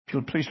If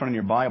you'll please turn in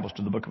your Bibles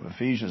to the book of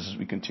Ephesians as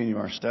we continue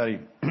our study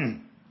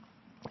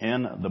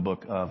in the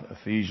book of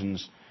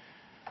Ephesians.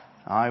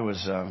 I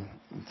was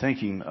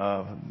thinking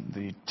of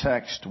the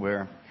text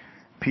where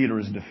Peter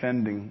is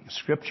defending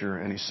Scripture,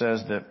 and he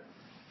says that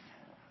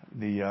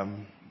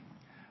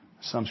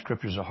some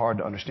Scriptures are hard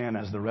to understand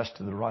as the rest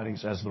of the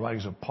writings, as the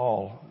writings of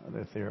Paul,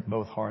 that they're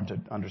both hard to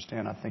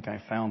understand. I think I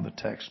found the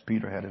text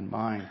Peter had in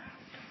mind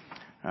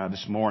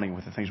this morning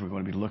with the things we're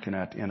going to be looking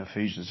at in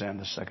Ephesians and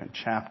the second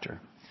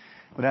chapter.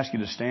 I would ask you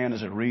to stand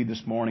as I read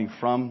this morning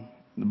from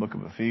the book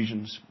of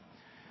Ephesians.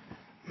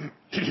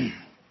 I'm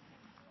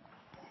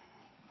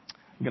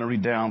going to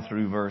read down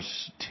through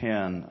verse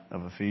 10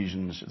 of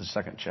Ephesians, the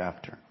second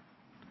chapter.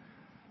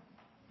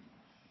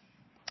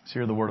 Let's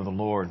hear the word of the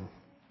Lord.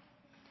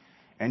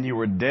 And you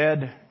were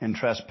dead in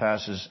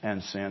trespasses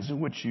and sins, in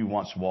which you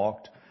once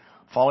walked,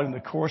 following the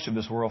course of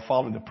this world,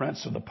 following the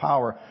prince of the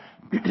power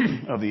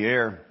of the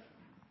air,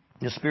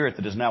 the spirit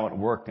that is now at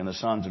work in the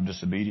sons of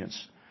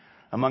disobedience,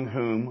 among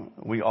whom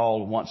we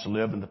all once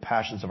lived in the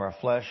passions of our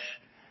flesh,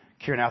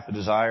 carrying out the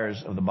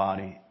desires of the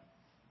body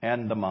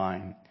and the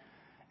mind,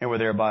 and were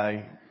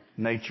thereby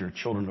nature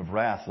children of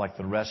wrath like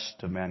the rest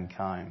of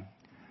mankind.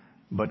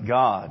 But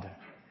God,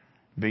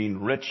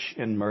 being rich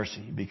in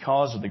mercy,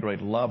 because of the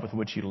great love with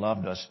which He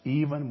loved us,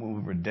 even when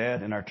we were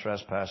dead in our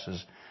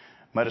trespasses,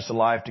 made us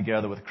alive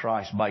together with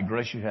Christ. By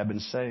grace you have been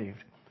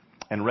saved,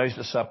 and raised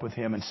us up with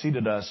Him, and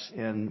seated us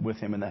with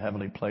Him in the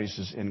heavenly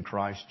places in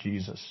Christ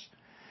Jesus,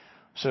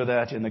 so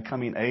that in the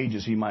coming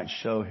ages He might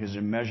show His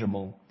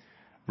immeasurable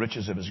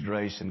riches of His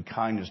grace and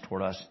kindness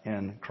toward us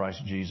in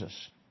Christ Jesus.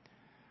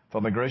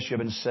 For by grace you have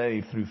been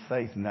saved through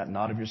faith, and that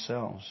not of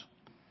yourselves.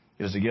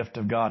 It is a gift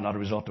of God, not a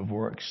result of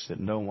works, that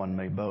no one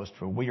may boast.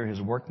 For we are His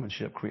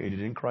workmanship,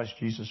 created in Christ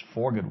Jesus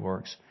for good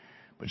works,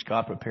 which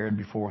God prepared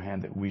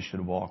beforehand that we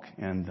should walk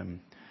in them.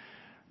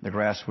 The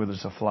grass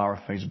withers, the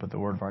flower fades, but the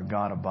word of our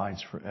God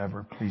abides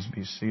forever. Please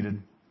be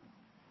seated.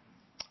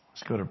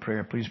 Let's go to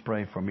prayer. Please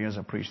pray for me as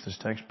I preach this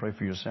text. Pray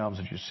for yourselves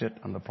as you sit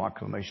on the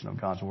proclamation of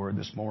God's word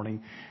this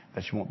morning,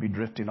 that you won't be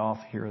drifting off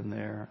here and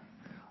there.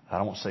 I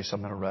don't want to say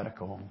something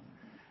heretical.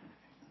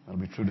 It'll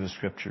be true to the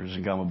Scriptures,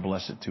 and God will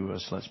bless it to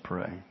us. Let's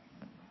pray.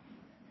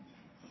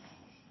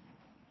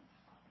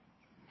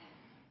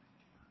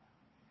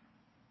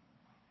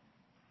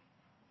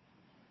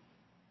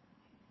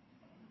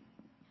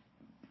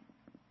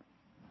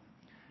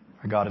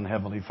 Our God and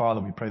Heavenly Father,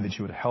 we pray that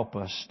you would help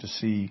us to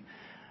see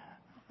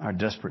our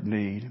desperate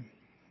need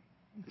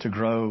to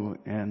grow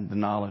in the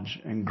knowledge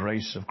and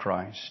grace of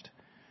Christ,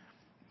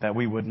 that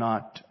we would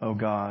not, O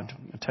God,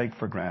 take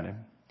for granted.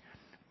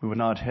 We would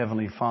not,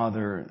 Heavenly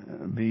Father,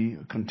 be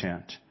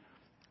content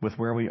with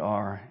where we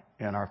are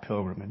in our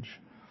pilgrimage,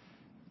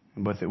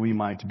 but that we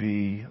might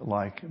be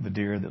like the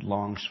deer that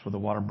longs for the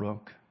water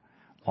brook,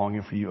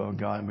 longing for you, O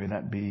God. May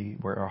that be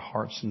where our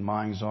hearts and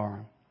minds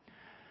are.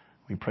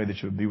 We pray that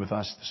you would be with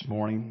us this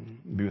morning.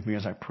 Be with me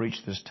as I preach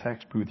this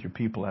text. Be with your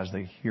people as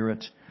they hear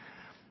it.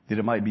 That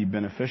it might be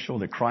beneficial,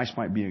 that Christ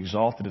might be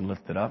exalted and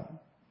lifted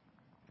up.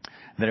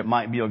 That it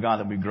might be, O God,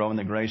 that we grow in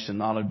the grace and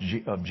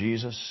knowledge of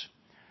Jesus.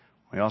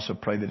 We also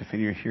pray that if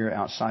any are here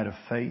outside of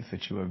faith,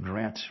 that you will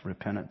grant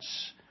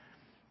repentance.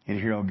 Any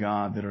here, O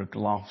God, that are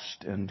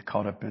lost and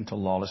caught up into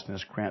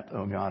lawlessness, grant,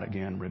 O God,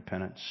 again,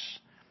 repentance.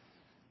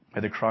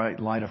 May the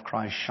light of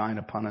Christ shine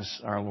upon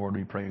us, our Lord,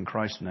 we pray in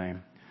Christ's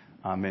name.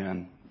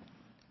 Amen.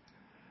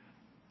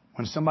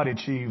 When somebody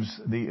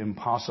achieves the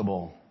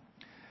impossible,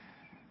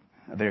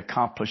 they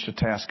accomplish a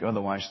task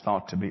otherwise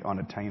thought to be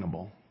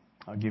unattainable.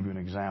 I'll give you an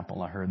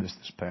example. I heard this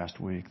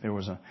past week. There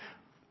was a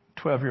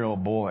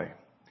 12-year-old boy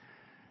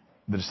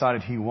that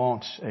decided he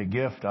wants a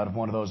gift out of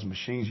one of those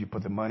machines. You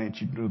put the money in,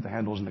 you do the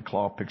handles, and the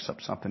claw picks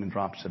up something and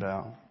drops it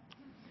out.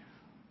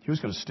 He was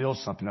going to steal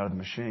something out of the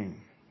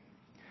machine.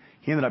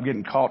 He ended up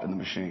getting caught in the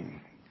machine.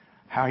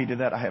 How he did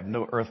that, I have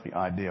no earthly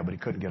idea, but he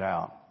couldn't get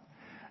out.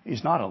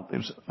 It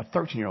was a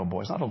 13-year-old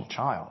boy. It's not a little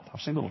child.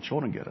 I've seen little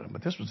children get it,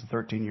 but this was a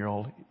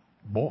 13-year-old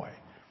boy.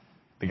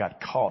 They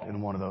got caught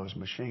in one of those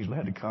machines. They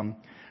had to come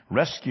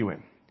rescue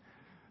him.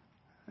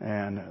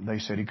 And they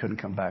said he couldn't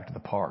come back to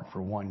the park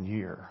for 1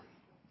 year.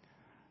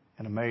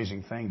 An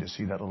amazing thing to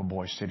see that little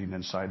boy sitting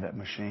inside that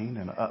machine.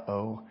 And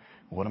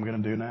what am I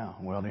going to do now?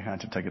 Well, they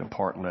had to take it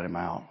apart and let him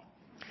out.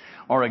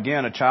 Or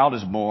again, a child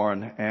is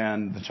born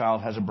and the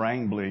child has a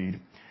brain bleed.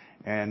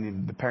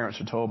 And the parents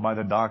are told by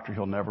the doctor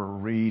he'll never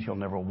read, he'll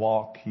never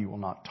walk, he will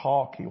not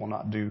talk, he will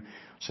not do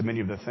so many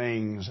of the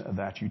things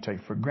that you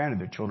take for granted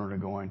that children are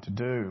going to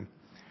do.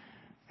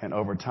 And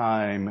over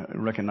time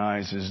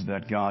recognizes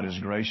that God is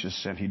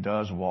gracious and He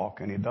does walk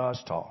and He does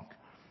talk.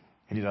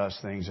 And He does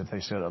things that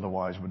they said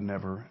otherwise would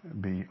never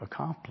be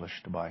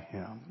accomplished by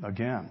Him.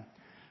 Again,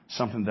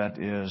 something that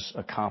is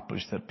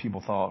accomplished that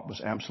people thought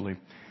was absolutely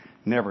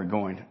never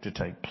going to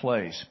take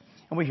place.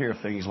 And we hear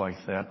things like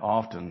that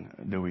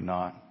often, do we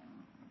not?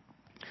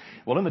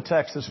 Well, in the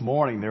text this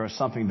morning, there is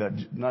something that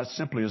not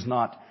simply is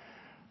not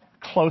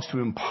close to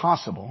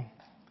impossible,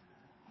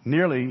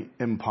 nearly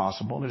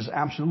impossible. It is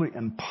absolutely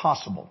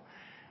impossible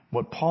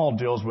what Paul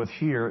deals with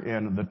here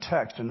in the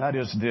text, and that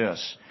is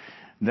this,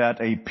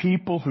 that a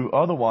people who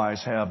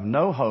otherwise have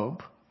no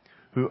hope,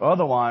 who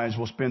otherwise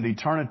will spend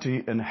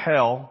eternity in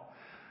hell,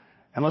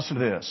 and listen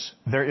to this,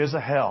 there is a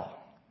hell,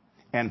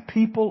 and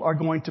people are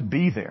going to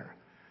be there.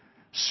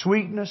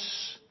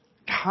 Sweetness,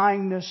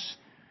 kindness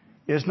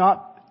is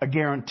not a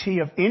guarantee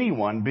of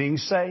anyone being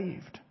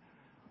saved.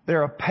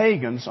 There are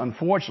pagans,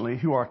 unfortunately,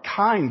 who are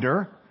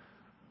kinder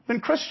than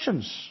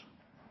Christians.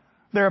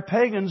 There are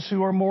pagans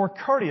who are more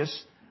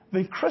courteous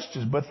than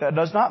Christians, but that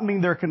does not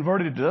mean they're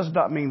converted. It does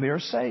not mean they are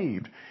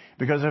saved.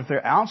 Because if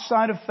they're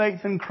outside of faith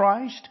in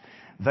Christ,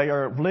 they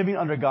are living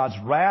under God's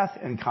wrath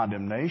and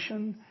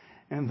condemnation,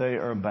 and they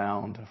are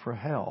bound for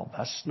hell.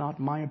 That's not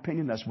my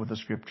opinion. That's what the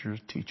Scripture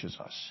teaches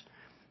us.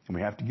 And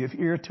we have to give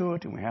ear to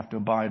it, and we have to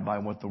abide by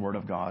what the Word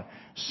of God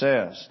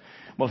says.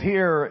 Well,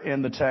 here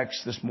in the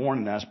text this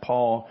morning, as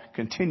Paul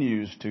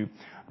continues to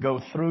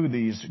go through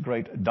these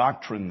great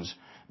doctrines,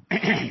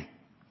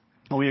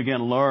 we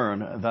again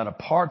learn that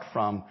apart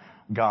from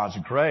God's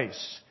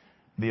grace,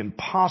 the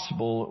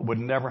impossible would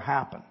never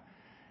happen.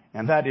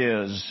 And that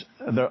is,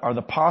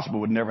 the possible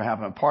would never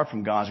happen apart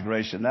from God's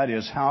grace. And that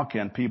is, how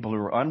can people who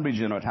are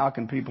unregenerate, how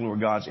can people who are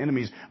God's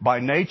enemies by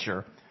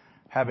nature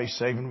have a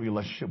saving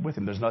relationship with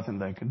Him? There's nothing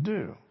they can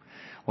do.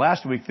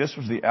 Last week, this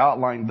was the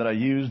outline that I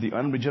used. The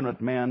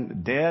unregenerate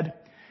man dead,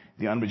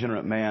 the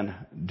unregenerate man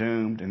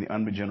doomed, and the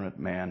unregenerate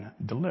man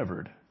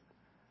delivered.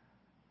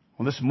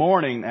 Well, this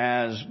morning,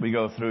 as we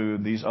go through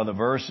these other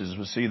verses,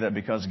 we see that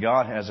because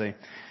God has a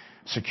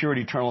secured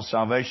eternal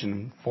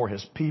salvation for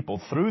His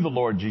people through the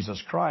Lord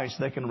Jesus Christ,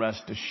 they can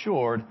rest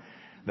assured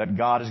that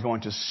God is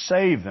going to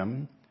save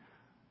them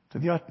to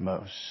the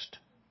utmost.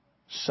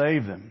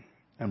 Save them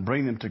and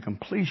bring them to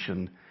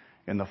completion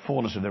in the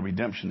fullness of their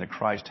redemption that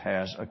Christ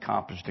has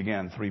accomplished.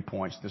 Again, 3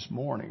 points this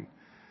morning.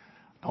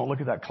 Don't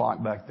look at that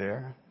clock back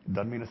there. It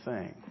doesn't mean a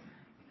thing.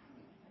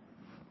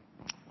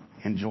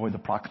 Enjoy the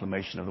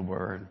proclamation of the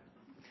Word.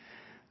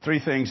 3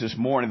 things this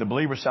morning. The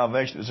believer's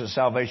salvation is a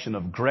salvation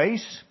of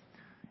grace.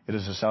 It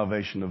is a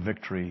salvation of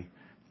victory.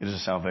 It is a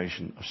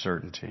salvation of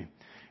certainty.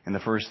 And the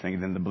first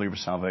thing, then, the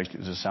believer's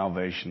salvation is a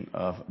salvation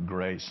of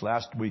grace.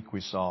 Last week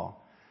we saw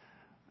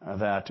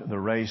that the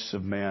race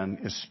of men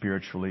is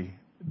spiritually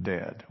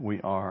dead.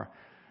 We are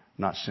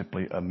not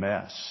simply a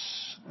mess.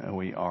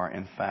 We are,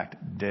 in fact,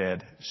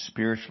 dead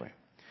spiritually.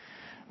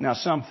 Now,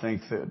 some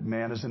think that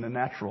man is in a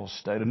natural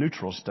state, a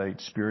neutral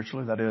state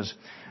spiritually. That is,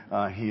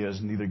 he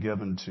is neither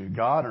given to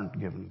God or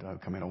given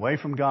coming away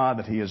from God,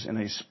 that he is in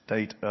a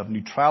state of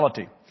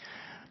neutrality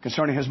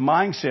concerning his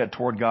mindset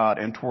toward God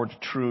and toward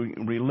true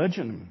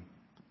religion.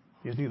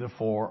 He is neither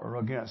for or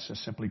against,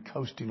 just simply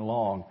coasting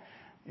along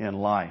in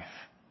life.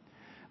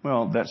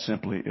 Well, that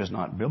simply is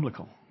not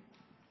biblical.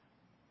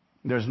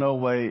 There's no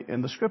way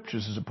in the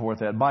Scriptures to support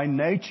that. By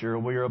nature,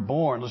 we are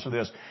born, listen to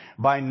this,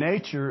 by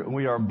nature,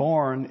 we are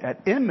born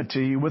at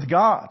enmity with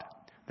God.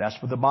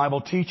 That's what the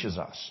Bible teaches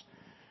us.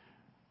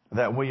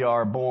 That we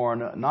are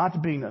born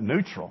not being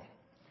neutral.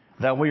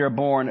 That we are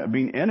born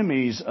being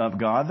enemies of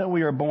God. That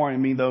we are born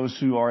being those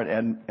who are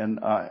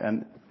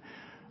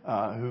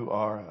who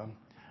are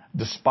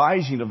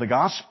despising of the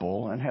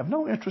gospel and have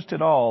no interest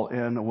at all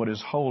in what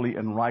is holy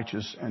and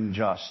righteous and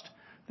just.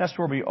 That's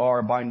where we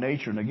are by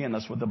nature. And again,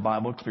 that's what the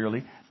Bible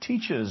clearly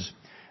teaches,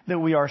 that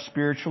we are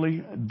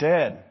spiritually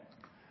dead.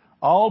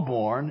 All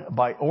born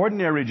by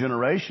ordinary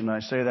generation. I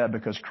say that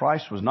because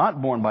Christ was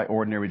not born by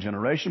ordinary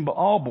generation, but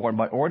all born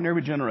by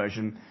ordinary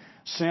generation,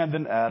 sinned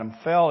in Adam,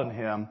 fell in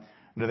him,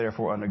 and are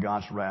therefore under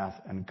God's wrath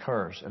and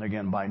curse. And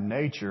again, by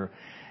nature,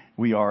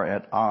 we are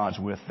at odds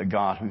with the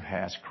God who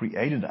has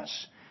created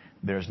us.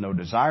 There's no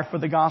desire for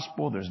the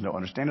gospel. There's no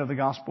understanding of the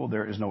gospel.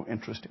 There is no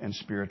interest in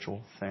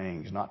spiritual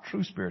things, not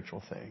true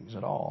spiritual things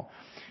at all.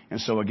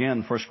 And so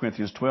again, 1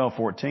 Corinthians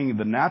 12:14,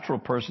 the natural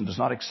person does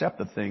not accept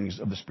the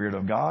things of the Spirit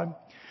of God,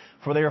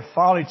 for they are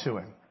folly to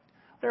him.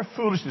 They're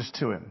foolishness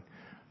to him.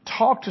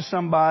 Talk to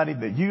somebody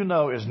that you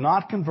know is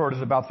not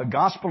converted about the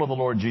gospel of the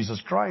Lord Jesus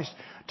Christ.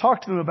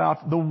 Talk to them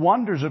about the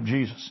wonders of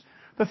Jesus,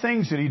 the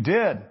things that He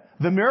did,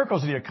 the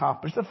miracles that He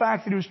accomplished, the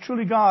fact that He was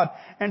truly God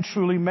and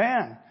truly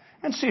man.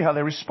 And see how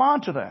they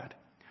respond to that.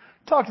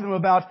 Talk to them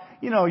about,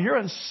 you're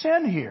in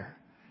sin here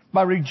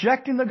by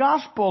rejecting the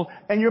gospel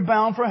and you're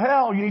bound for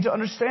hell. You need to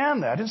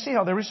understand that and see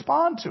how they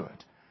respond to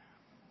it.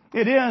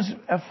 It is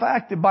a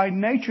fact that by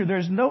nature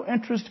there's no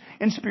interest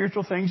in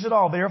spiritual things at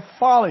all. They are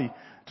folly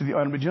to the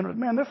unregenerate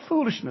man. They're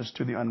foolishness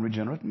to the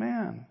unregenerate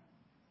man.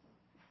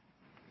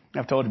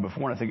 I've told you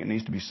before, and I think it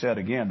needs to be said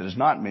again, that does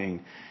not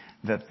mean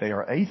that they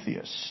are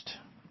atheists.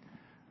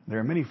 There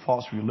are many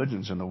false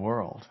religions in the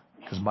world.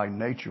 Because by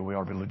nature we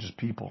are religious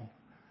people.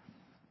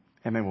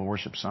 And they will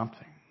worship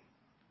something.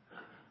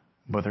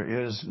 But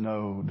there is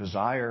no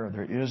desire,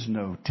 there is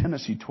no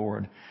tendency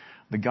toward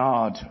the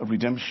God of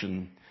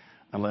redemption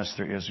unless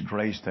there is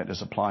grace that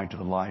is applied to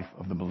the life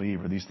of the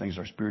believer. These things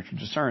are spiritually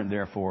discerned.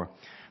 Therefore,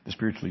 the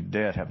spiritually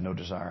dead have no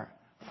desire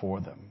for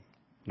them,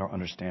 nor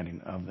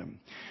understanding of them.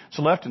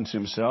 So left unto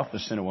himself, the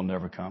sinner will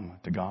never come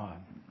to God.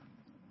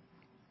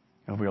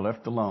 if we are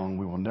left alone,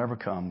 we will never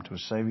come to a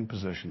saving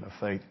position of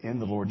faith in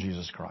the Lord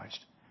Jesus Christ.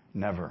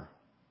 Never.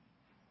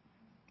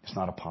 It's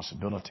not a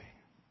possibility.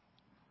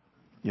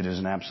 It is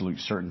an absolute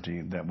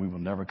certainty that we will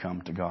never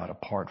come to God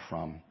apart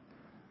from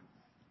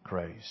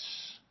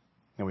grace.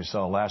 And we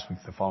saw last week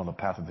the following the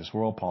path of this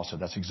world. Paul said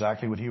that's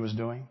exactly what he was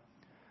doing.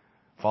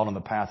 Following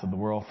the path of the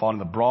world, following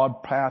the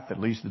broad path that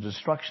leads to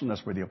destruction.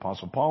 That's where the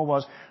Apostle Paul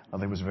was.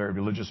 He was a very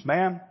religious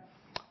man.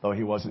 Though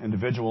he was an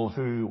individual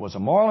who was a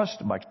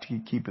moralist by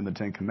keeping the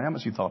Ten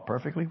Commandments, he thought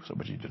perfectly,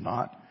 but he did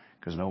not,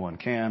 because no one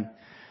can.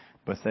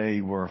 But they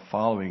were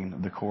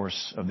following the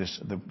course of this,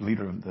 the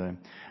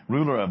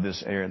ruler of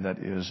this area, that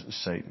is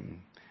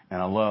Satan.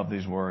 And I love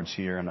these words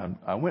here. And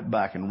I went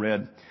back and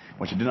read,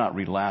 which I did not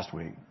read last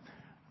week.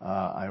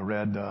 I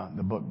read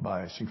the book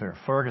by Sinclair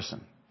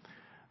Ferguson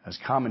as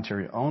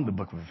commentary on the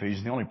book of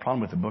Ephesians. The only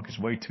problem with the book is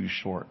way too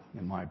short,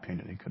 in my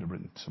opinion. He could have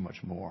written so much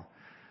more.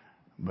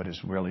 But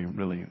it's really,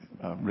 really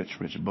a rich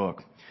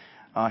book.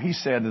 He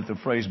said that the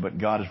phrase, but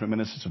God, is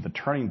reminiscent of the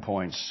turning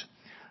points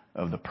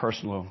of the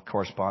personal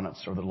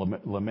correspondence or the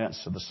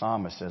laments of the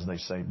psalmist, as they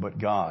say, but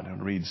God.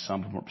 And read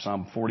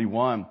Psalm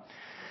 41.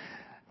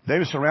 They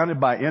were surrounded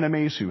by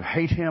enemies who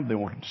hate him. They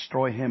want to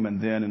destroy him. And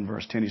then in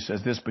verse 10 he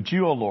says this, but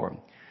you, O Lord,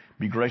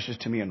 be gracious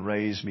to me and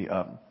raise me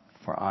up,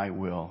 for I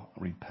will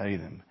repay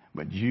them.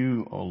 But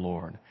you, O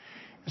Lord.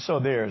 So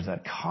there's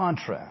that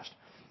contrast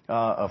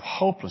of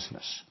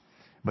hopelessness.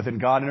 But then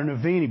God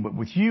intervening. But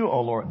with you,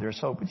 O Lord, there's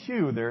hope. With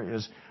you, there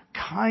is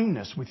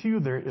kindness. With you,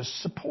 there is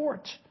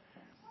support.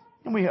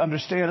 And we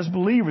understand as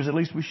believers, at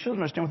least we should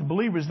understand with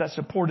believers, that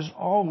support is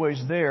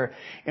always there.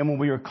 And when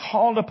we are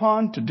called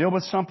upon to deal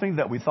with something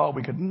that we thought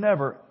we could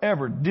never,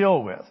 ever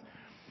deal with,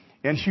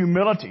 in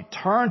humility,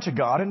 turn to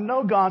God and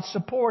know God's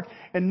support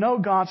and know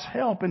God's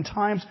help in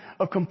times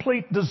of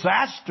complete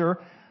disaster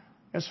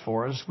as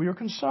far as we are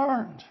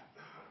concerned.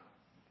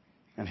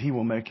 And He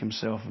will make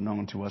Himself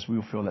known to us. We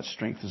will feel that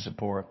strength and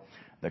support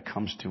that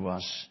comes to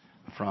us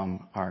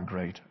from our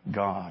great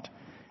God.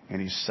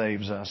 And He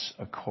saves us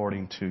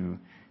according to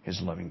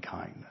His loving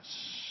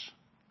kindness.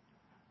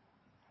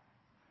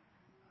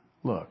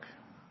 Look,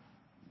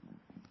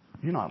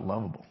 you're not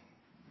lovable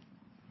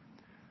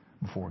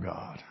before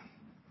God.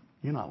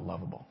 You're not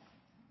lovable.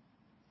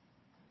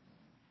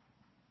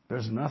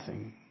 There's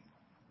nothing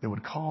that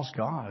would cause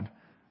God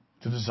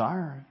to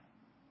desire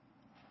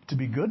to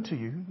be good to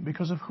you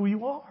because of who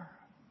you are.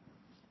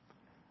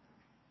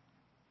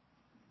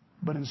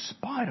 But in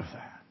spite of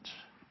that,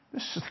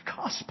 this is the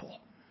gospel.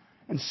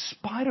 In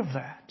spite of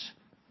that,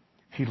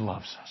 He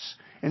loves us.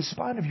 In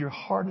spite of your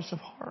hardness of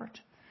heart,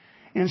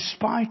 in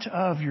spite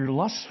of your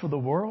lust for the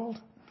world,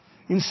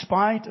 in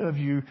spite of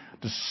you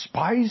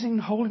despising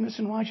holiness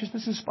and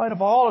righteousness, in spite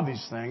of all of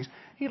these things,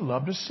 He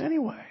loved us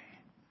anyway.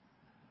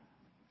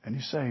 And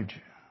He saved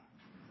you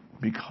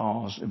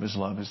because of His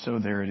love. And so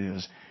there it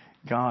is.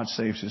 God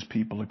saves His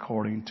people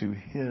according to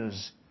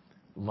His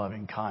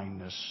loving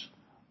kindness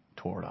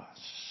toward us.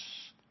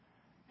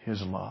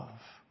 His love.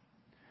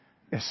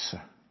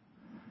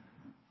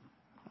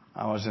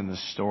 I was in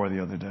this store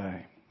the other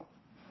day,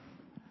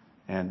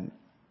 and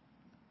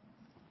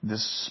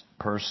this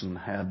person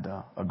had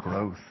a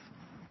growth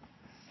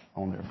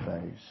on their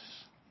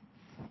face.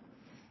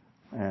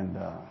 And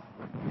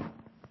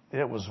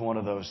it was one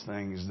of those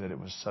things that it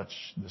was such,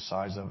 the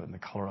size of it and the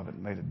color of it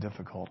made it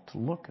difficult to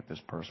look at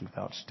this person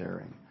without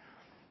staring.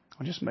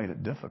 It just made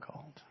it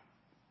difficult.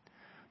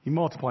 You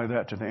multiply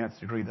that to the nth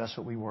degree, that's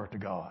what we were to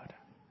God.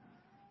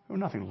 There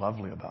was nothing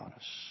lovely about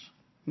us,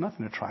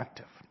 nothing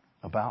attractive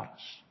about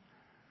us.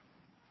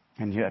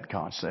 And yet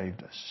God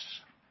saved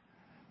us.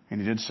 And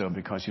He did so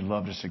because He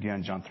loved us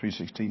again. John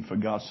 3:16, for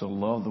God so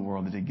loved the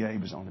world that He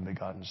gave His only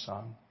begotten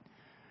Son,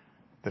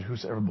 that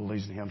whosoever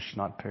believes in Him should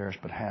not perish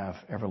but have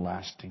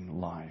everlasting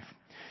life.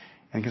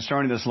 And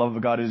concerning this love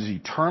of God, it is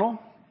eternal.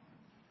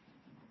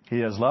 He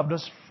has loved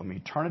us from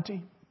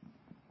eternity.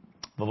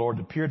 The Lord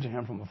appeared to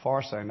him from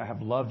afar, saying, I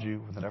have loved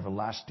you with an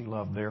everlasting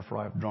love. Therefore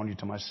I have drawn you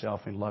to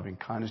myself in loving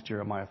kindness.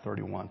 Jeremiah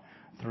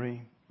 31:3.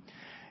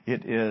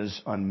 It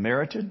is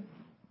unmerited.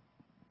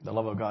 The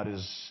love of God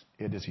is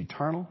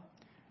eternal.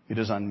 It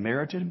is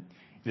unmerited.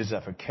 It is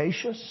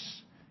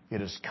efficacious.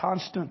 It is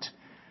constant.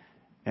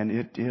 And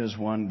it is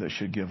one that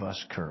should give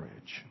us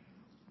courage.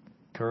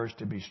 Courage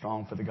to be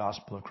strong for the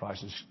gospel of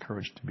Christ, and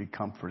courage to be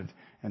comforted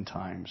in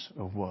times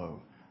of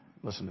woe.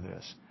 Listen to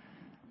this.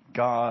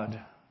 God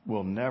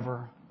will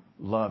never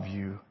love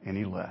you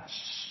any less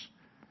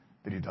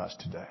than He does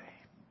today.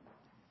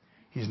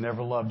 He's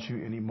never loved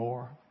you any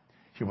more.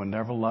 He will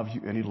never love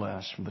you any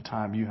less from the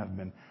time you have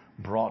been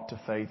brought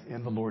to faith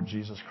in the Lord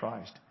Jesus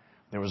Christ.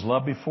 There was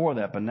love before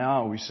that, but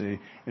now we see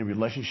in a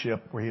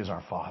relationship where He is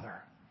our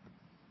Father,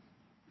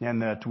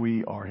 and that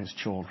we are His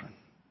children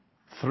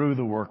through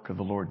the work of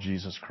the Lord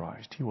Jesus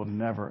Christ. He will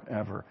never,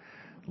 ever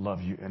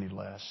love you any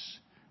less,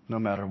 no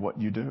matter what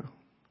you do,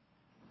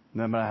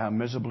 no matter how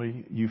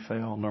miserably you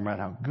fail, no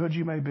matter how good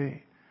you may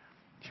be.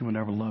 He will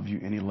never love you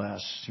any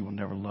less. He will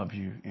never love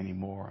you any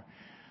more.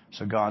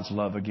 So God's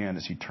love, again,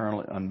 is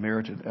eternal,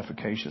 unmerited,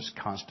 efficacious,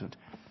 constant,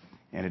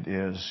 And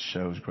it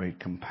shows great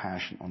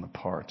compassion on the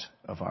part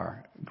of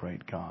our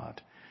great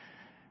God.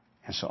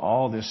 And so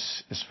all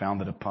this is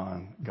founded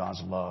upon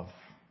God's love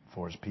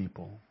for His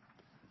people,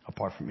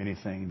 apart from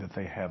anything that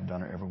they have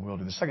done or ever will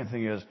do. The second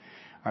thing is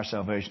our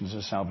salvation is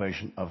a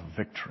salvation of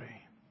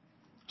victory.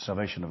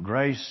 Salvation of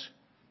grace.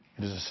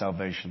 It is a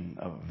salvation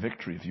of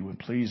victory. If you would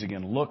please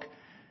again look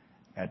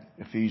at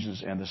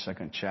Ephesians and the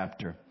 2nd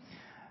chapter.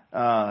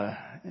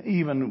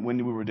 Even when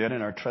we were dead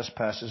in our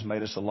trespasses,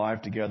 made us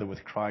alive together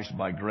with Christ.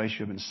 By grace you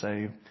have been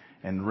saved,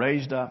 and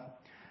raised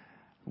up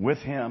with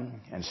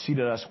Him, and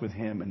seated us with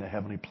Him in the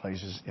heavenly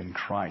places in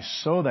Christ,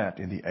 so that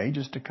in the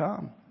ages to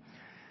come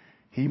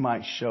He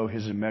might show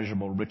His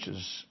immeasurable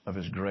riches of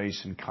His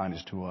grace and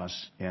kindness to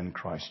us in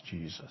Christ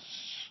Jesus.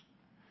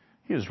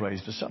 He has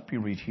raised us up, you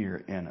read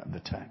here in the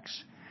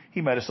text.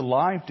 He made us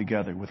alive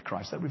together with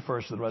Christ. That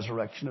refers to the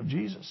resurrection of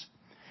Jesus.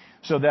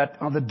 So that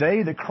on the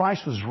day that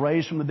Christ was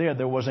raised from the dead,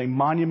 there was a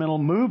monumental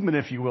movement,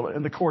 if you will,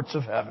 in the courts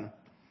of heaven,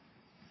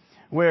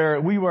 where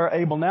we were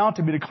able now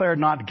to be declared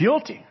not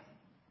guilty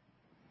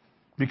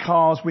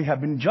because we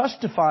have been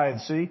justified,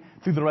 see,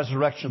 through the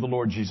resurrection of the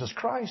Lord Jesus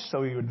Christ.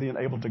 So He would be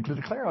able to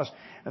declare us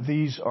that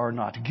these are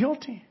not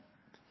guilty.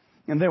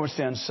 And there was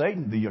then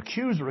Satan, the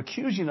accuser,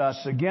 accusing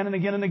us again and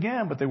again and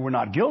again, but they were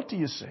not guilty,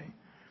 you see.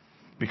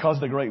 Because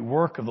of the great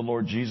work of the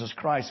Lord Jesus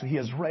Christ. He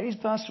has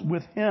raised us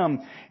with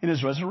Him in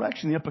His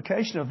resurrection. The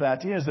implication of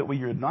that is that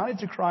we are united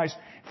to Christ.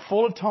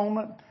 Full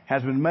atonement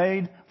has been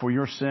made for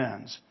your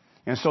sins.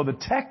 And so the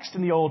text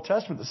in the Old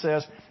Testament that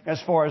says,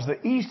 as far as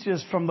the east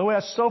is from the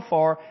west, so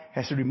far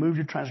has He removed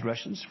your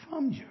transgressions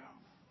from you.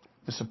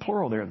 It's a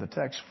plural there in the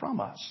text, from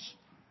us.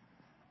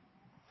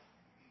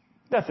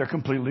 That they're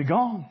completely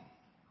gone.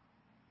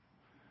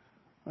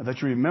 That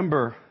you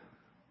remember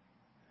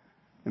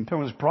in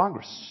Pilgrim's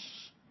Progress,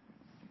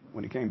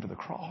 when He came to the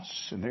cross,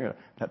 and there,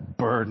 that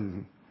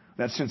burden,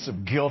 that sense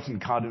of guilt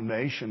and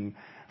condemnation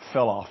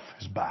fell off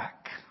His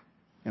back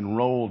and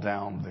rolled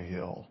down the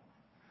hill.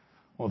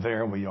 Well,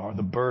 there we are,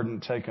 the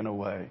burden taken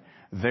away.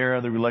 There,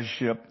 the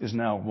relationship is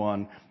now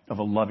one of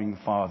a loving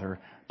father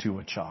to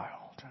a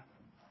child.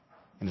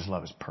 And His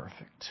love is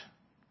perfect.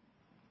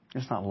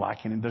 It's not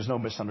lacking. There's no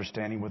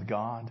misunderstanding with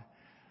God.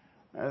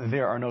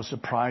 There are no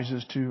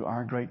surprises to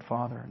our great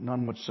Father,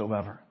 none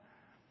whatsoever.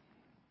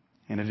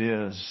 And it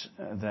is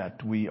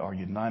that we are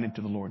united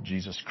to the Lord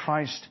Jesus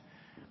Christ.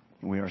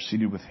 We are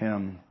seated with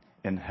Him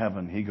in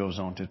heaven. He goes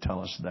on to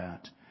tell us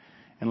that.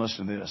 And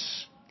listen to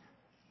this.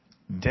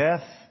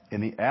 Death,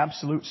 in the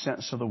absolute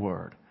sense of the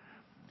word,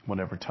 will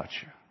never touch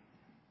you.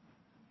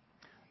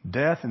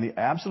 Death, in the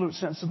absolute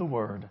sense of the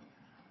word,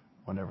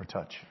 will never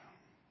touch you.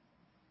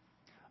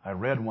 I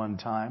read one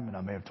time, and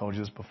I may have told you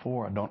this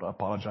before, I don't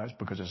apologize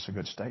because it's a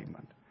good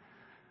statement.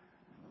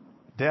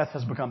 Death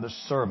has become the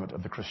servant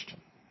of the Christian.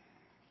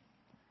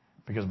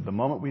 Because the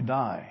moment we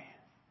die,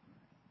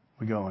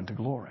 we go into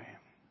glory.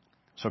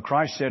 So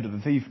Christ said to the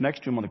thief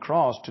next to Him on the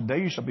cross, today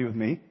you shall be with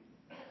me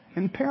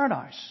in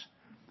paradise.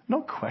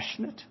 Don't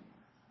question it.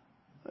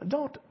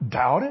 Don't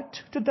doubt it.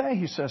 Today,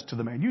 He says to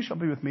the man, you shall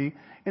be with me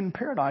in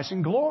paradise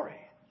in glory.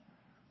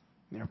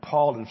 You know,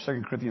 Paul in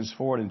 2 Corinthians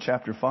 4 and in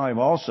chapter 5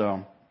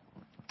 also,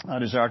 I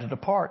desire to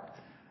depart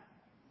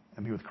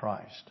and be with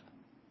Christ.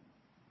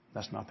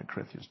 That's not the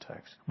Corinthians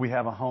text. We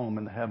have a home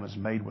in the heavens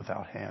made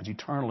without hands,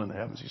 eternal in the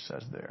heavens, He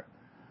says there.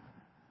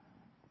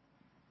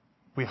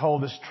 We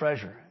hold this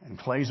treasure in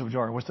clays of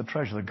jar. What's the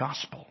treasure? The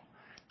gospel.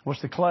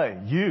 What's the clay?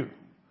 You.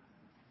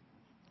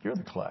 You're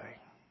the clay.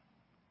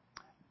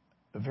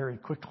 Very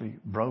quickly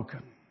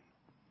broken.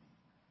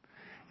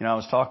 You know, I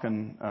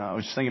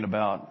was thinking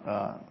about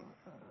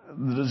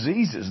the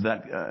diseases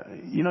that,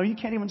 you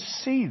can't even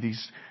see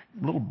these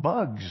little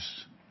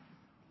bugs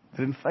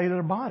that invade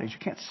our bodies. You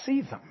can't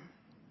see them.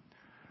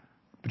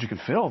 But you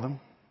can feel them.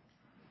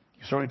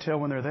 You certainly tell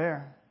when they're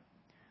there.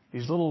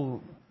 These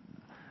little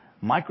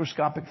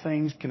microscopic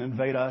things can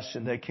invade us,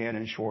 and they can,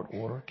 in short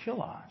order,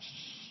 kill us.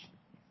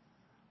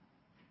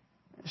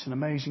 It's an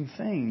amazing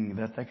thing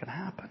that can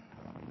happen.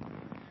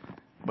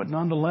 But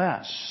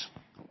nonetheless,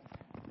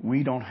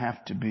 we don't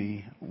have to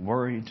be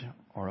worried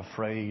or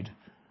afraid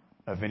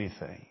of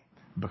anything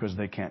because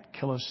they can't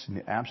kill us in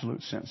the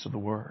absolute sense of the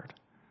word.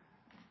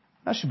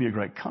 That should be a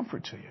great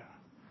comfort to you.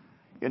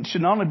 It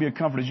should not only be a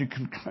comfort as you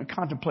can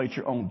contemplate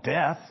your own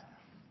death,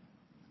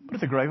 but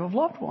at the grave of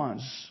loved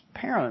ones,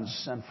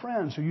 parents and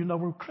friends who you know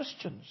were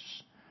Christians,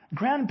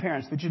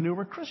 grandparents that you knew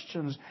were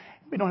Christians.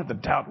 We don't have to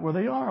doubt where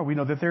they are. We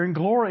know that they're in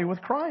glory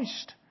with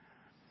Christ.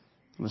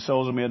 The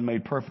souls of men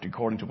made perfect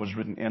according to what was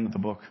written in the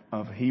book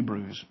of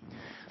Hebrews.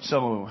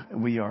 So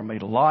we are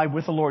made alive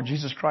with the Lord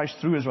Jesus Christ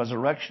through His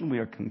resurrection. We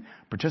are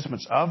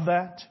participants of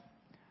that.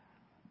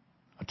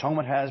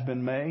 Atonement has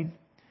been made,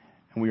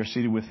 and we are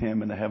seated with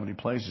Him in the heavenly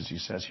places, He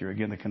says here.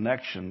 Again, the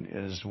connection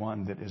is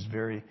one that is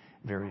very,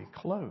 very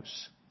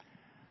close.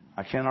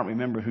 I cannot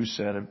remember who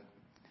said it,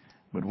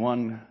 but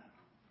one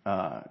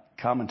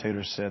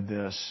commentator said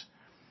this.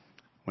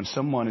 When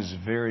someone is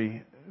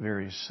very,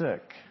 very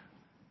sick,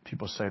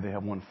 people say they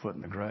have one foot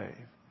in the grave.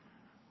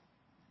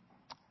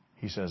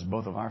 He says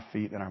both of our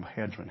feet and our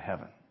heads are in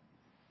heaven.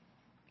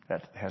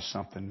 that has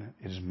something,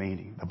 it is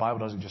meaning. The Bible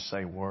doesn't just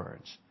say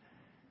words.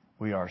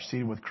 We are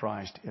seated with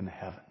Christ in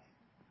heaven.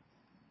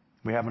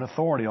 We have an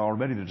authority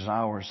already that is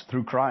ours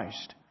through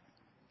Christ.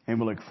 And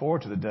we look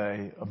forward to the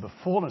day of the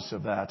fullness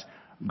of that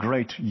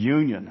great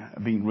union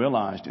being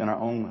realized in our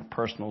own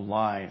personal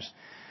lives.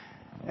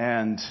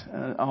 And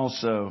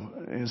also,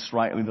 as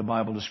rightly the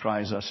Bible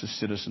describes us as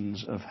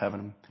citizens of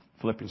heaven.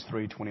 Philippians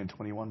 3:20 and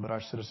 21. But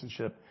our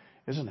citizenship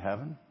is in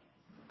heaven.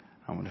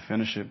 I'm going to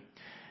finish it.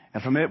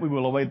 And from it we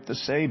will await the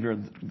Savior,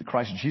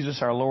 Christ Jesus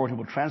our Lord, who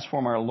will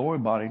transform our lower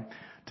body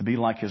to be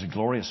like His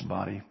glorious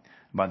body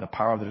by the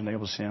power that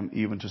enables Him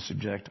even to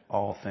subject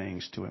all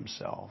things to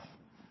Himself.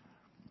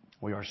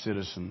 We are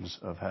citizens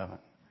of heaven.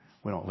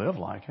 We don't live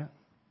like it.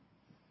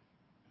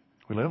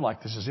 We live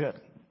like this is it.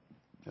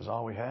 This is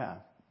all we have.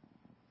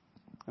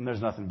 And there's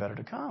nothing better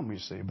to come, you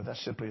see. But that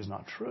simply is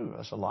not true.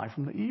 That's a lie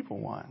from the evil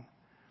one.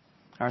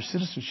 Our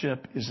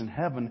citizenship is in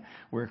heaven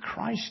where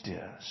Christ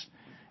is.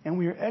 And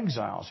we are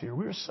exiles here.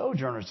 We are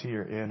sojourners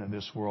here in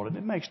this world. And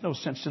it makes no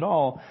sense at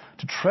all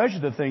to treasure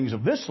the things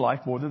of this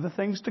life more than the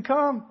things to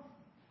come.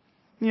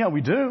 Yeah,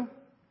 we do.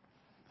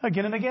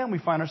 Again and again, we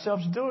find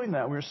ourselves doing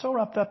that. We're so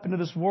wrapped up into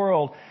this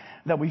world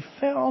that we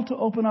fail to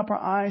open up our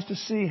eyes to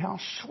see how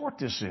short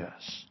this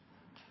is.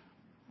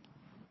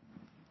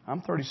 I'm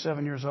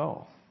 37 years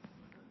old.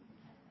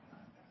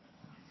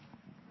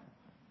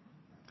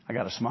 I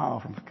got a smile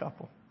from a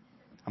couple.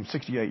 I'm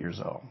 68 years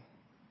old.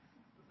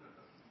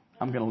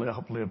 I'm going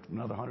to live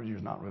another 100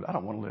 years. Not really. I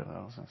don't want to live.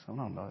 I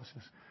don't know. It's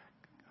just,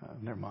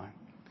 never mind.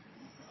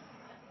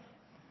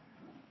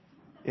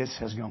 It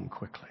has gone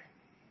quickly.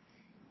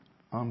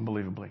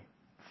 Unbelievably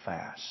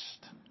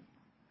fast.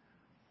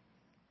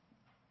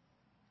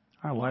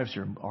 Our lives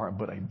here are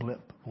but a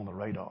blip on the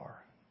radar.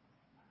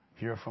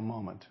 Here for a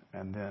moment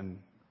and then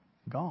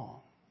gone.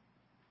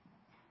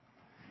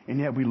 And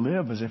yet we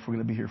live as if we're going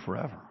to be here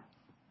forever.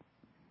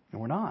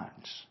 And we're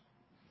not.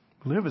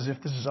 We live as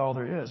if this is all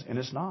there is, and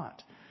it's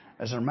not.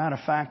 As a matter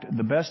of fact,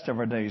 the best of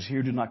our days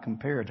here do not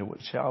compare to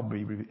what shall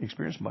be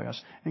experienced by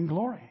us in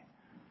glory.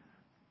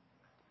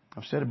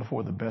 I've said it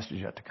before, the best is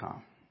yet to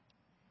come.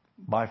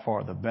 By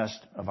far the best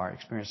of our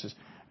experiences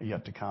are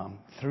yet to come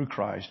through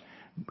Christ,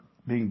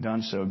 being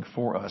done so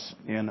for us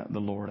in the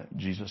Lord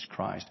Jesus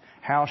Christ.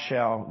 How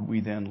shall we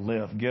then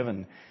live,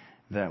 given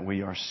that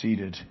we are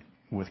seated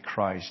with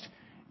Christ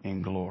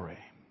in glory?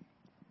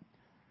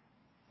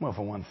 Well,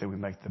 for one thing, we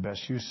make the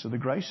best use of the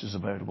graces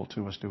available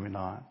to us, do we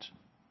not?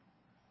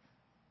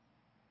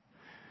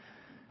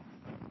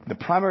 The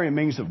primary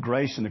means of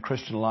grace in the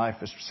Christian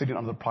life is sitting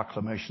under the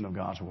proclamation of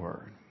God's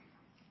Word.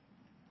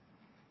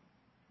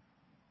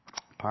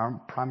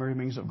 Primary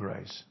means of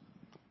grace.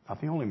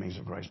 Not the only means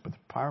of grace, but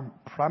the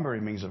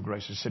primary means of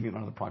grace is sitting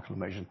under the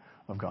proclamation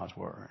of God's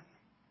Word.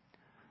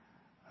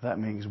 That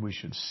means we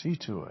should see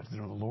to it that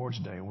on the Lord's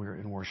Day we're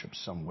in worship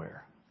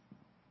somewhere.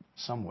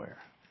 Somewhere.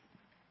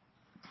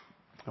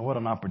 And what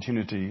an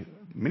opportunity.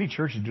 Many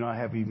churches do not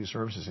have evening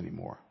services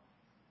anymore.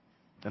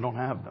 They don't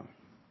have them.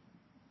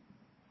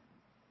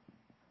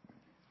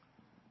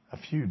 A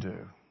few do.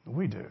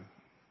 We do.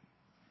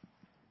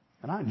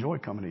 And I enjoy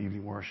coming to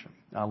evening worship.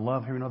 I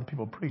love hearing other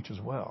people preach as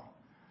well.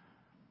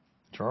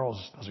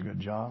 Charles does a good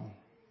job.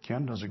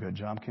 Ken does a good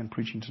job. Ken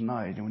preaching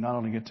tonight. And we not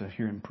only get to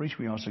hear him preach,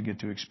 we also get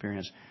to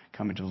experience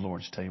coming to the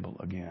Lord's table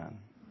again.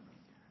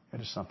 It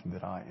is something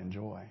that I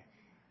enjoy.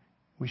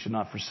 We should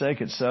not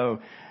forsake it. So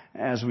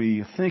as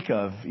we think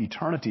of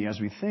eternity, as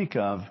we think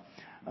of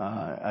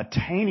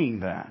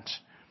attaining that,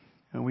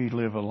 we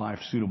live a life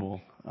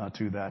suitable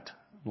to that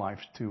life,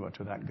 to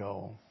that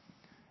goal.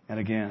 And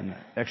again,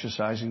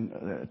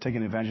 exercising,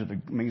 taking advantage of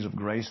the means of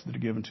grace that are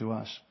given to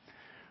us.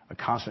 A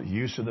constant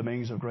use of the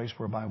means of grace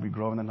whereby we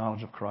grow in the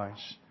knowledge of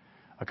Christ.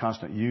 A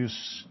constant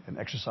use and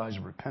exercise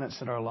of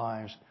repentance in our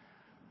lives.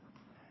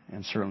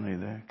 And certainly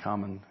the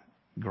common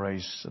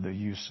grace of the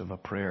use of a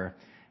prayer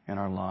in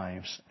our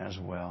lives as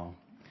well.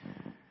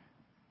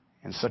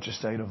 In such a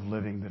state of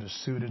living that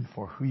is suited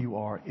for who you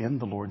are in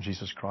the Lord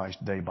Jesus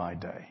Christ day by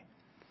day.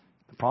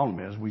 The problem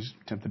is we're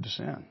tempted to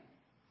sin.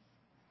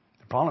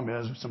 The problem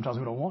is sometimes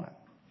we don't want it.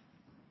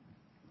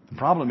 The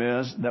problem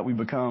is that we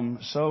become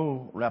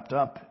so wrapped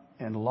up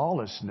in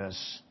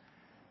lawlessness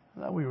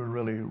that we would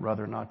really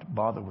rather not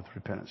bother with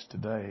repentance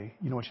today.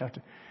 You know what you have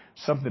to...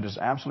 Something that is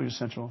absolutely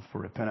essential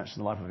for repentance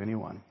in the life of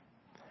anyone.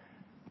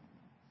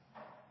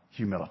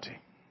 Humility.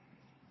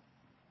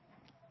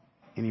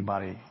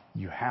 Anybody,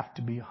 you have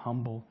to be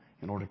humble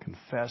in order to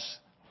confess,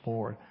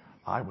 Lord,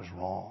 I was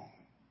wrong.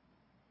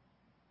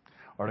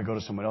 Or to go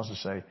to someone else and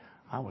say,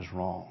 I was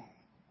wrong.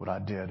 What I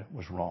did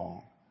was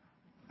wrong.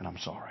 And I'm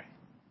sorry.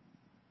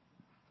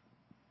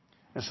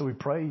 And so we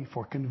pray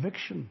for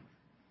conviction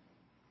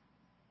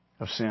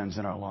of sins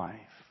in our life.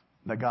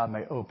 That God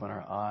may open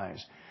our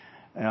eyes.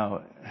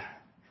 Now,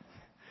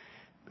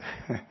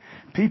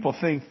 people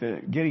think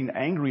that getting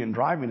angry and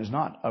driving is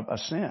not a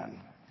sin.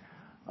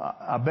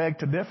 I beg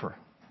to differ.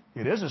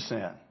 It is a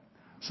sin.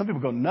 Some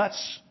people go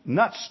nuts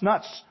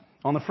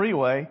on the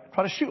freeway,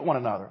 try to shoot one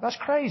another. That's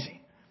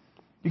crazy.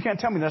 You can't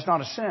tell me that's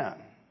not a sin.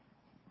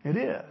 It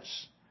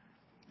is.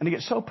 and to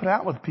get so put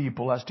out with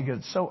people as to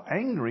get so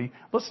angry.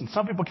 Listen,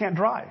 some people can't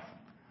drive.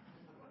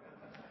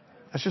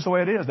 That's just the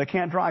way it is. They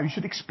can't drive. You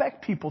should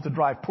expect people to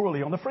drive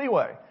poorly on the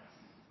freeway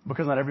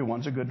because not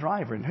everyone's a good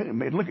driver.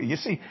 And look, you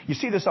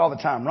see this all the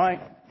time, right?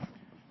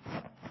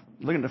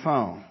 Looking at the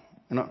phone,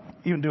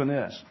 even doing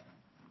this,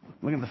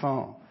 looking at the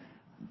phone.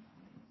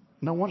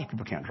 No wonder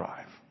people can't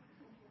drive.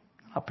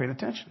 Not paying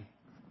attention.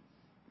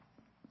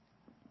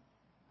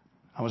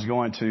 I was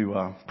going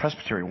to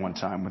Presbytery one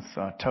time with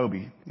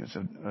Toby. He's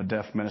a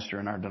deaf minister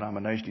in our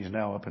denomination. He's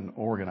now up in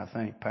Oregon, I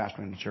think,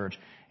 pastoring the church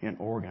in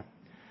Oregon.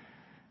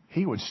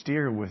 He would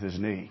steer with his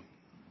knee,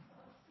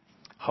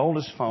 hold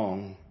his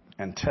phone,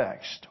 and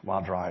text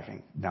while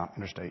driving down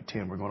Interstate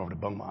 10. We're going over to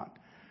Beaumont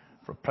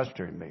for a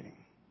Presbytery meeting.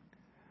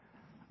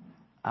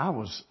 I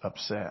was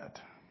upset.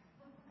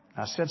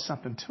 I said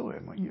something to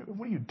him.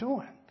 What are you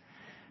doing?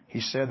 He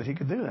said that he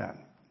could do that.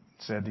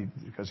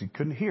 Because he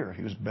couldn't hear.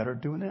 He was better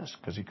at doing this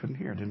because he couldn't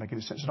hear. It didn't make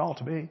any sense at all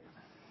to me.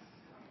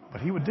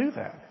 But he would do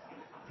that.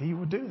 He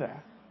would do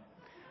that.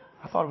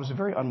 I thought it was a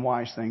very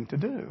unwise thing to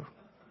do.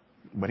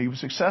 But he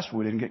was successful.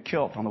 We didn't get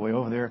killed on the way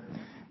over there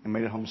and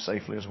made it home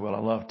safely as well. I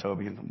love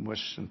Toby and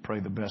wish and pray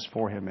the best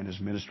for him in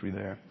his ministry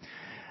there.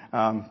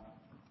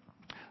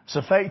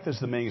 So faith is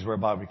the means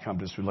whereby we come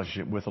to this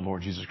relationship with the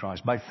Lord Jesus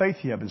Christ. By faith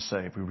you have been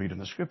saved. We read in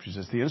the Scriptures.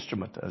 It's the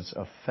instrument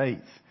of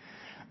faith.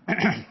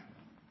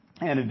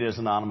 And it is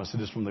anonymous.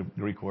 It is from the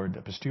Greek word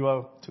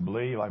episteuo, to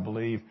believe, I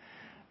believe.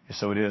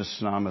 So it is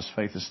synonymous.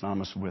 Faith is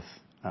synonymous with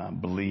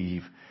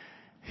believe.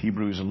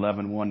 Hebrews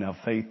 11:1. Now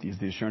faith is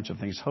the assurance of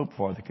things hoped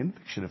for, the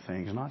conviction of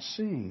things not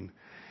seen.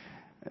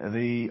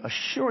 The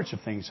assurance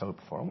of things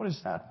hoped for. What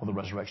is that? Well,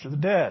 the resurrection of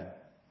the dead.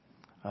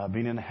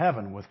 Being in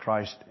heaven with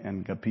Christ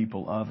and the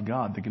people of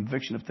God. The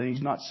conviction of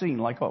things not seen.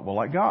 Like what? Well,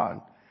 like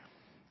God.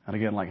 And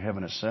again, like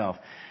heaven itself.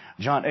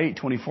 John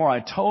 8:24, I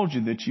told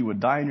you that you would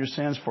die in your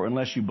sins, for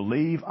unless you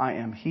believe I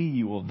am He,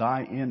 you will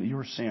die in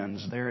your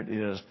sins. There it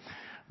is.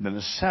 The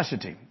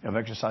necessity of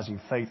exercising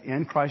faith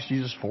in Christ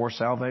Jesus for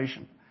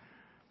salvation.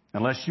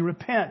 Unless you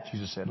repent,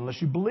 Jesus said,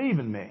 unless you believe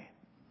in me,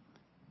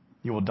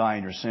 you will die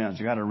in your sins.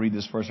 You got to read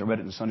this verse. I read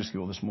it in Sunday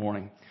school this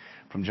morning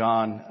from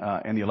John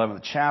in the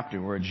 11th chapter,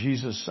 where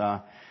Jesus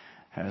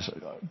has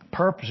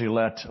purposely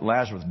let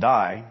Lazarus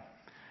die.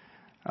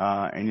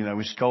 And he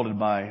was scolded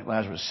by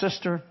Lazarus'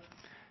 sister.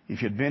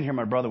 If you had been here,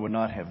 my brother would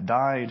not have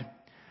died.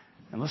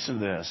 And listen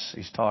to this.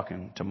 He's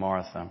talking to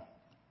Martha.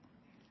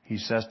 He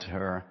says to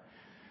her,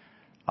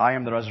 I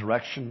am the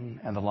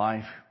resurrection and the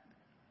life.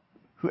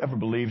 Whoever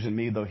believes in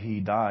me, though he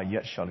die,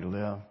 yet shall he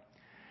live.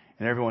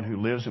 And everyone who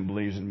lives and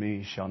believes in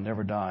me shall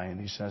never die. And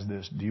he says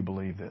this, do you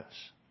believe this?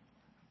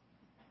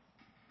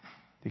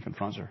 He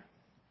confronts her.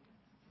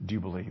 Do you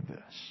believe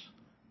this?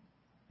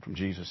 From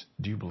Jesus,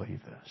 do you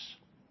believe this?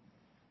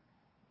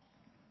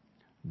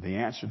 The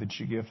answer that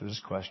you give to this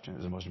question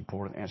is the most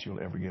important answer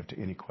you'll ever give to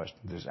any question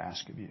that is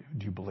asked of you.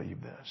 Do you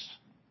believe this?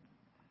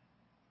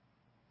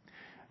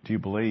 Do you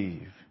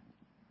believe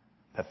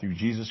that through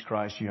Jesus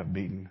Christ you have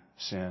beaten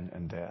sin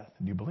and death?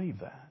 Do you believe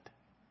that?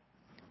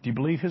 Do you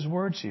believe His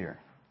words here?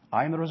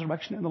 I am the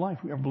resurrection and the life.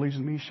 Whoever believes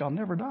in me shall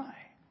never die.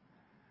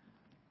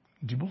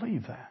 Do you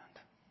believe that?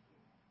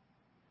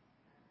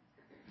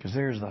 Because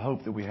there's the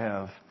hope that we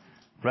have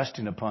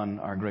resting upon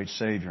our great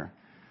Savior.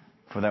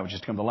 For that which is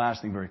to come. The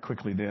last thing very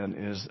quickly then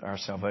is our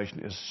salvation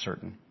is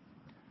certain.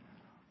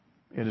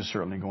 It is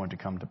certainly going to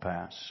come to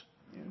pass.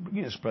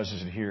 He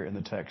expresses it here in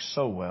the text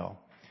so well.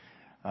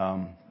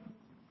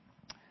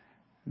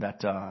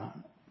 That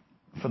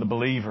for the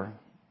believer,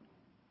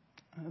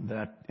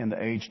 that in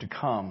the age to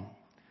come,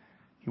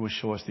 He will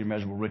show us the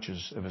immeasurable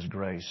riches of His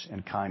grace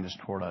and kindness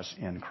toward us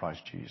in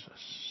Christ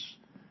Jesus.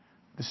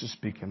 This is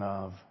speaking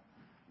of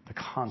the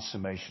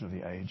consummation of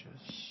the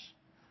ages.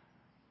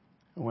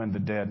 When the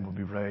dead will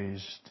be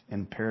raised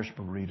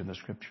imperishable, read in the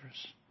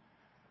Scriptures.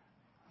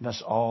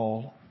 That's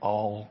all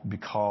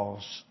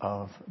because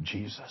of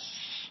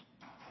Jesus.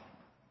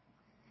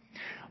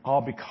 All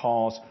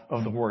because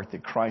of the work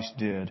that Christ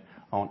did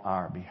on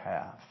our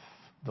behalf,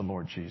 the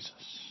Lord Jesus.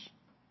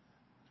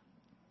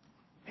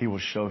 He will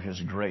show His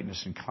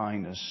greatness and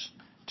kindness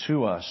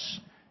to us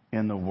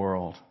in the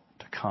world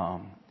to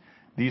come.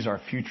 These are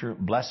future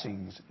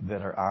blessings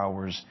that are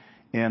ours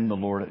in the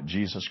Lord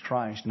Jesus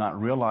Christ, not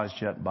realized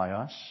yet by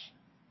us,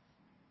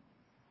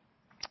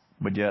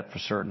 but yet for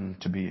certain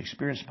to be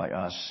experienced by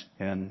us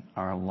in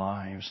our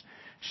lives,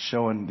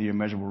 showing the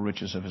immeasurable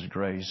riches of His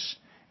grace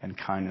and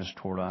kindness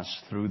toward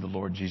us through the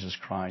Lord Jesus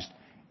Christ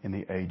in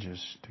the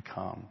ages to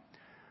come.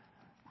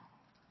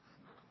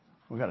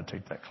 We've got to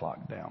take that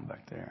clock down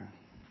back there.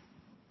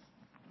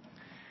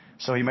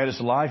 So He made us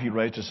alive. He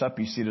raised us up.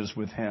 He seated us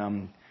with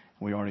Him.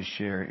 We already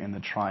share in the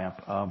triumph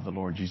of the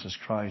Lord Jesus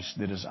Christ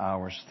that is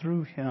ours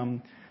through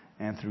Him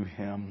and through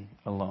Him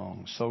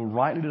alone. So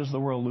rightly does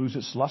the world lose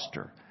its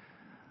luster.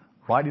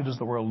 Rightly does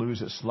the world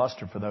lose its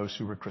luster for those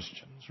who were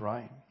Christians,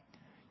 right?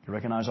 You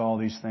recognize all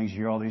these things, you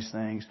hear all these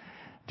things.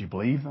 Do you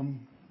believe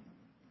them?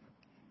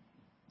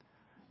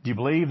 Do you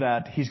believe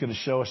that He's going to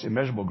show us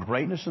immeasurable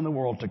greatness in the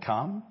world to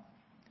come?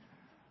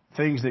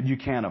 Things that you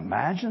can't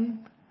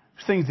imagine?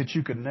 things that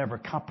you could never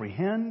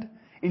comprehend,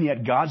 and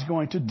yet God's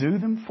going to do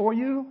them for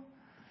you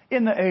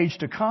in the age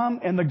to come.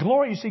 And the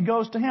glory, you see,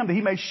 goes to Him, that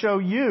He may show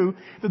you,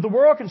 that the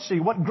world can see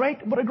what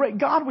a great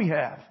God we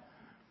have.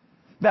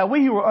 That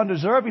we who are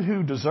undeserving,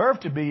 who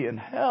deserve to be in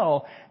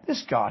hell,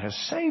 this God has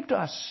saved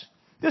us.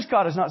 This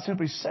God has not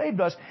simply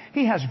saved us.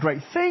 He has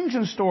great things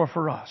in store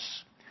for us.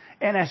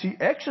 And as He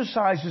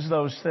exercises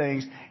those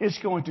things, it's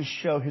going to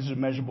show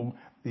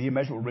the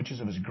immeasurable riches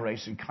of His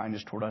grace and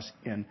kindness toward us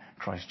in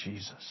Christ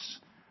Jesus.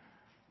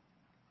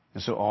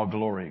 And so all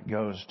glory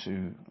goes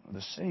to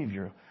the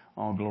Savior.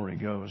 All glory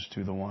goes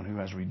to the one who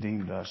has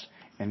redeemed us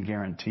and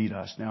guaranteed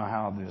us. Now,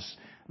 how this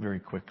very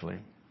quickly.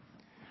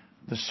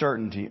 The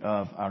certainty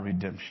of our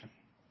redemption.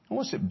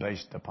 What's it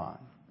based upon?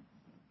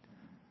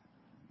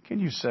 Can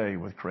you say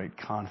with great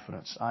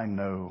confidence, I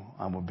know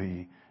I will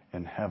be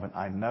in heaven.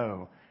 I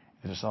know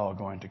it is all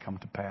going to come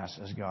to pass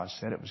as God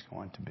said it was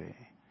going to be.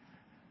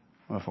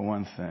 Well, for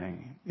one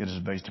thing, it is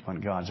based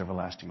upon God's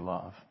everlasting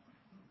love.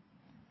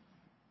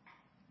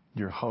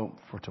 Your hope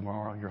for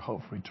tomorrow, your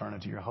hope for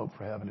eternity, your hope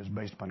for heaven is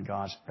based upon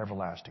God's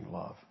everlasting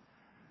love.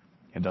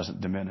 It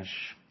doesn't diminish.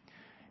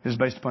 It is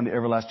based upon the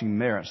everlasting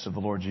merits of the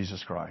Lord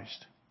Jesus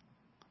Christ.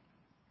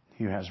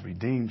 He has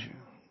redeemed you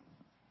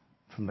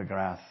from the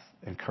wrath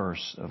and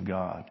curse of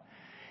God.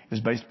 It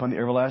is based upon the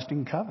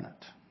everlasting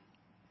covenant.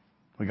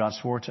 God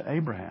swore to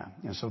Abraham,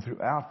 and so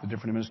throughout the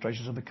different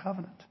administrations of the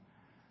covenant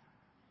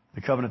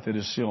that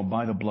is sealed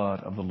by the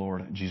blood of the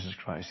Lord Jesus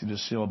Christ. It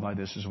is sealed by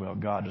this as well.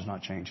 God does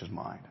not change His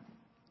mind.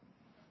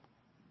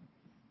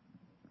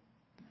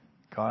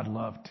 God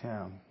loved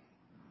Tim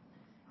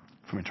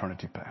from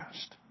eternity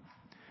past.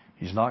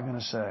 He's not going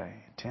to say,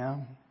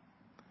 Tim,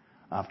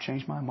 I've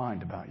changed my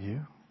mind about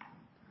you.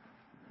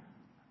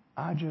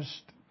 I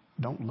just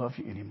don't love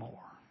you anymore.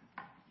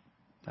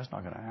 That's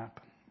not going to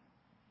happen.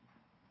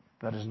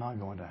 That is not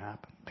going to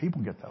happen.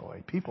 People get that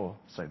way. People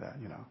say that,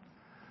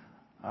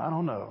 I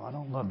don't know. I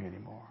don't love you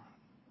anymore.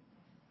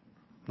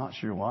 Not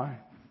sure why.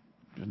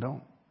 Just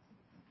don't.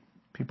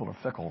 People are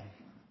fickle,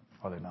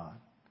 are they not?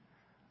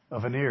 A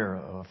veneer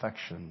of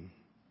affection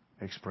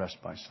expressed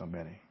by so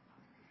many.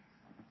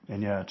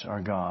 And yet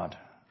our God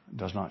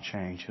does not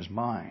change His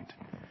mind.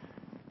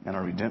 And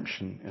our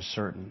redemption is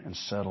certain and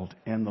settled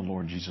in the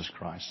Lord Jesus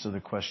Christ. So the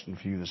question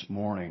for you this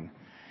morning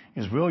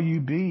is, will you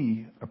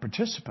be a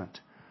participant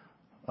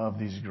of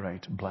these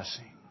great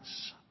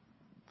blessings?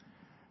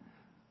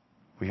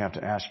 We have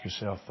to ask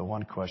yourself the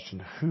one question: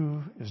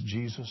 who is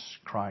Jesus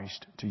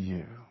Christ to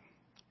you?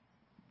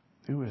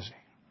 Who is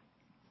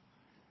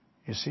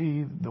He? Is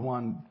He the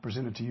one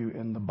presented to you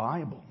in the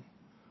Bible?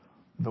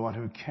 The one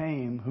who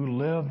came, who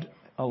lived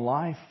a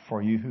life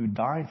for you, who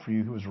died for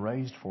you, who was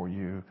raised for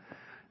you,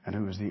 and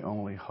who is the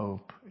only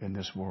hope in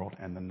this world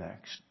and the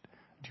next?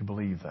 Do you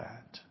believe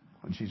that?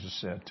 When Jesus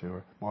said to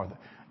her, Martha,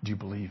 do you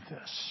believe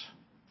this?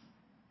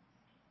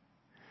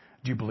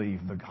 Do you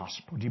believe the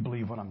gospel? Do you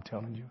believe what I'm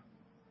telling you?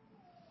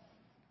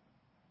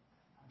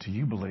 Do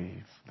you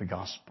believe the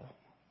gospel?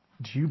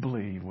 Do you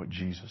believe what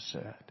Jesus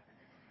said?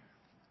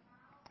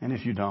 And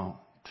if you don't,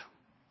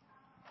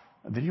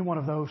 then you're one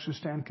of those who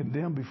stand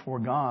condemned before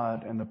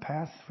God, and the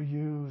path for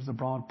you is the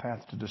broad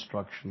path to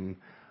destruction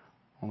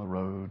on the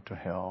road to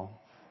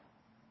hell.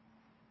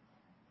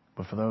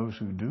 But for those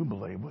who do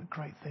believe, what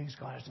great things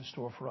God has in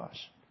store for us.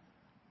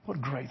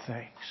 What great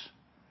things.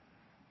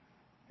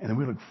 And then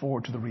we look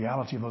forward to the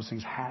reality of those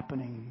things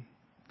happening.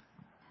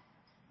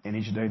 And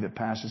each day that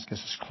passes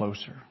gets us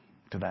closer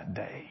to that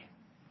day.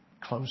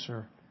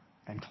 Closer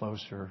and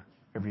closer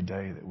every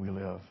day that we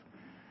live.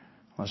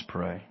 Let's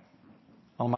pray.